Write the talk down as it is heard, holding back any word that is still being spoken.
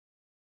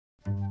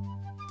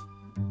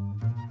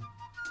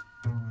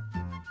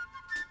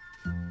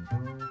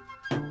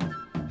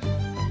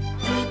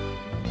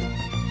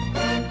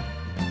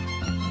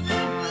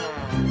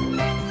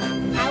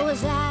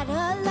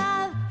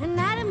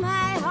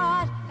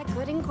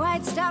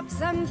quite stop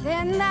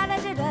something that I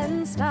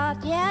didn't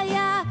start. Yeah,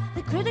 yeah,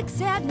 the critics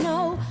said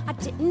no. I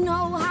didn't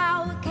know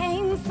how it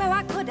came, so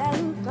I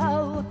couldn't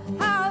go.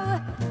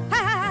 Oh,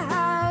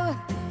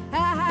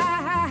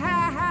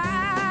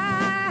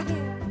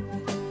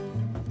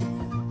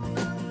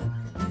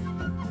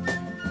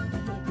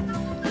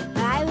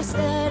 I was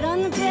third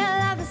on the bill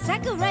of a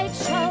second-rate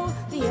show.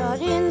 The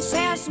audience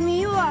asked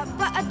me what,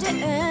 but I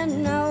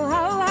didn't know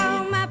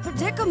how my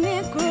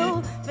predicament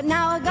grew. But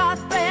now I got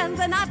friends,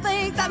 and I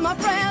think that my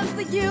friends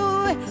are you.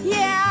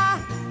 Yeah.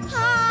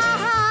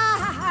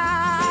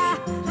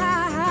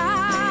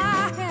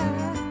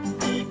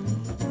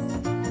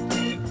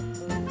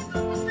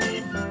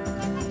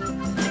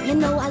 You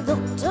know, I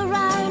looked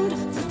around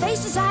for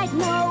faces I'd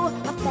know.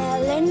 I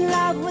fell in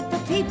love with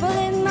the people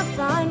in the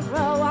front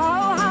row.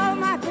 Oh, how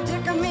my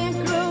predicament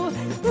grew.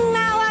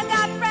 Now I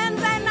got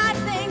friends, and I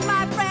think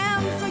my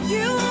friends are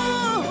you.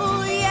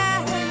 Yeah,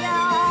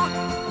 yeah.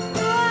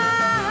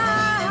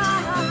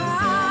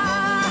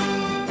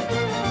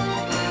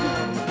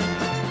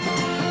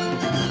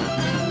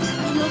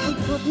 You know, they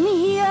put me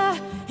here,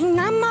 and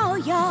I'm all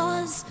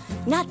yours.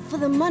 Not for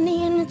the money,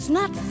 and it's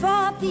not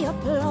for the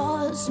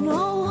applause,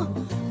 no.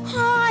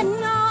 Oh,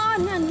 no,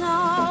 no, no.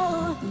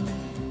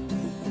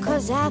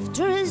 'Cause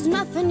after is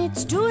nothing,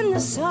 it's doing the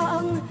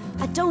song.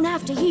 I don't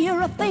have to hear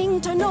a thing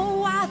to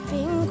know I've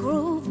been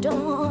grooved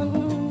on.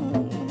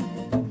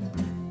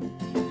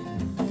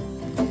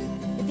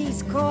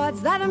 These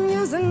chords that I'm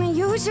using are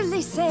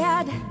usually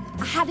sad.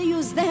 I had to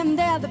use them,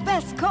 they're the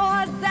best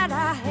chords that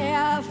I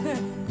have.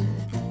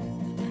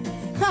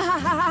 Ha ha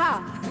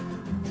ha.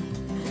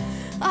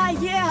 Ah,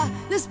 yeah,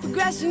 this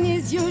progression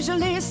is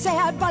usually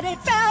sad, but it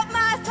felt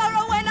my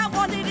sorrow when I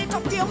wanted it to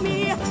feel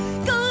me.